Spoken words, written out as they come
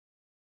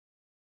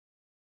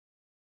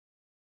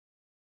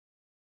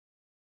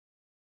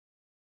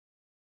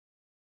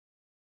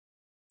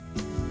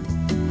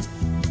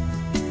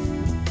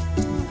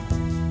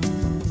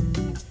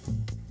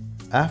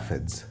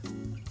Aphids.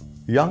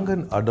 Young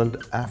and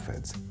adult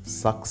aphids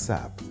suck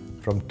sap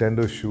from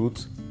tender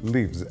shoots,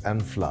 leaves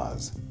and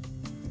flowers.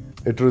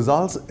 It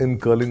results in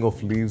curling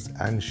of leaves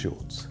and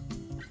shoots.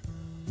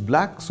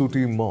 Black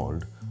sooty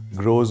mold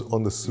grows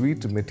on the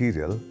sweet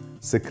material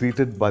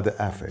secreted by the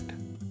aphid.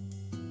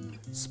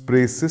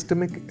 Spray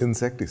systemic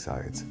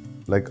insecticides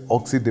like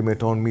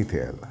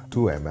oxydimetonmethyl 2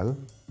 ml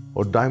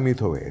or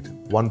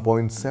dimethoate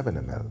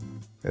 1.7 ml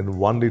in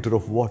 1 liter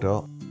of water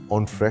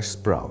on fresh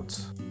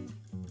sprouts.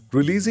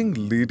 Releasing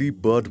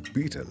ladybird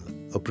beetle,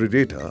 a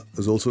predator,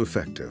 is also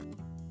effective.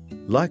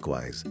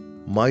 Likewise,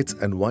 mites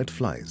and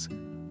whiteflies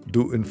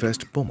do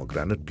infest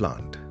pomegranate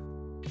plant.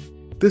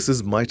 This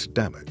is mite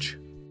damage.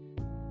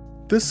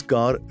 This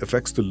scar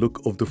affects the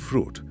look of the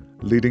fruit,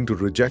 leading to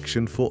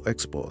rejection for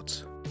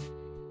exports.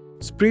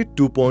 Spray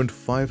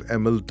 2.5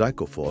 ml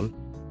dicophol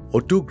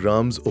or 2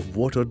 grams of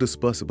water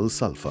dispersible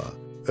sulfur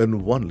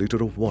in 1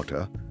 liter of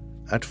water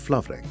at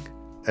flowering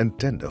and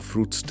tender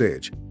fruit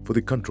stage for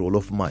the control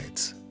of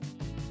mites.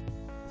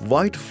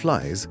 White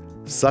flies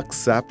suck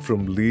sap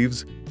from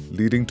leaves,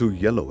 leading to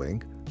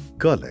yellowing,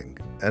 curling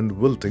and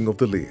wilting of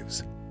the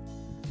leaves.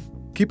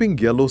 Keeping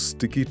yellow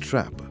sticky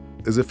trap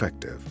is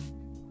effective.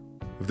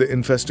 If the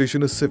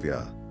infestation is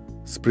severe,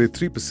 spray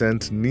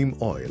 3% neem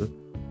oil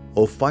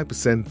or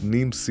 5%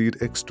 neem seed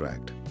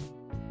extract,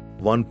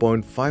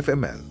 1.5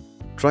 ml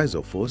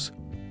trizophos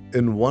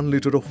in 1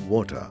 liter of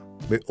water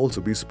may also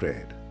be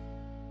sprayed.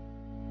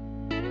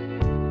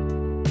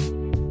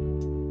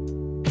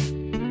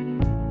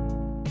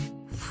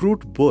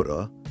 Fruit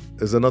borer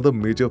is another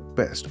major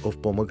pest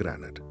of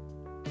pomegranate.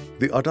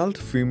 The adult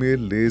female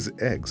lays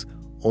eggs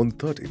on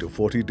 30 to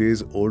 40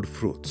 days old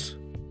fruits.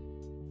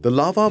 The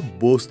larva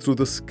bores through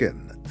the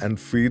skin and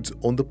feeds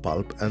on the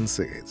pulp and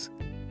seeds.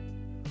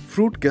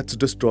 Fruit gets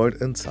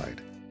destroyed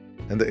inside,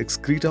 and the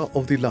excreta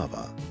of the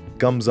larva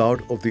comes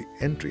out of the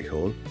entry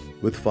hole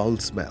with foul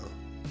smell.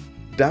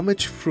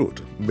 Damaged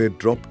fruit may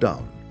drop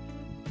down.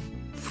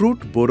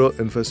 Fruit borer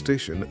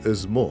infestation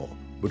is more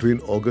between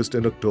August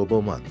and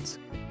October months.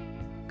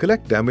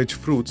 Collect damaged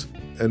fruits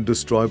and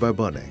destroy by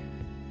burning.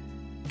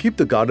 Keep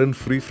the garden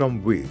free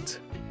from weeds.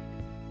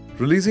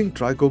 Releasing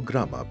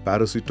Trichogramma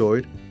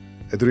parasitoid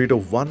at the rate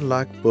of 1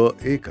 lakh per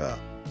acre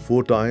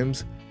 4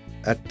 times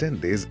at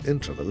 10 days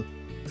interval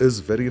is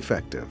very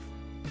effective.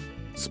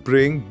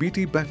 Spraying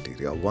Bt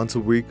bacteria once a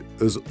week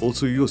is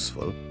also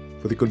useful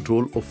for the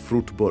control of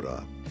fruit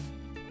borer.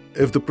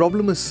 If the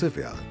problem is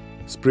severe,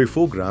 spray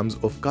 4 grams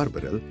of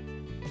carbaryl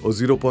or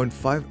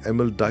 0.5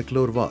 ml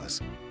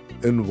dichlorvas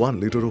in 1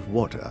 liter of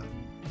water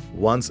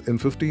once in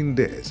 15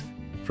 days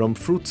from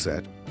fruit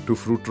set to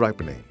fruit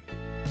ripening.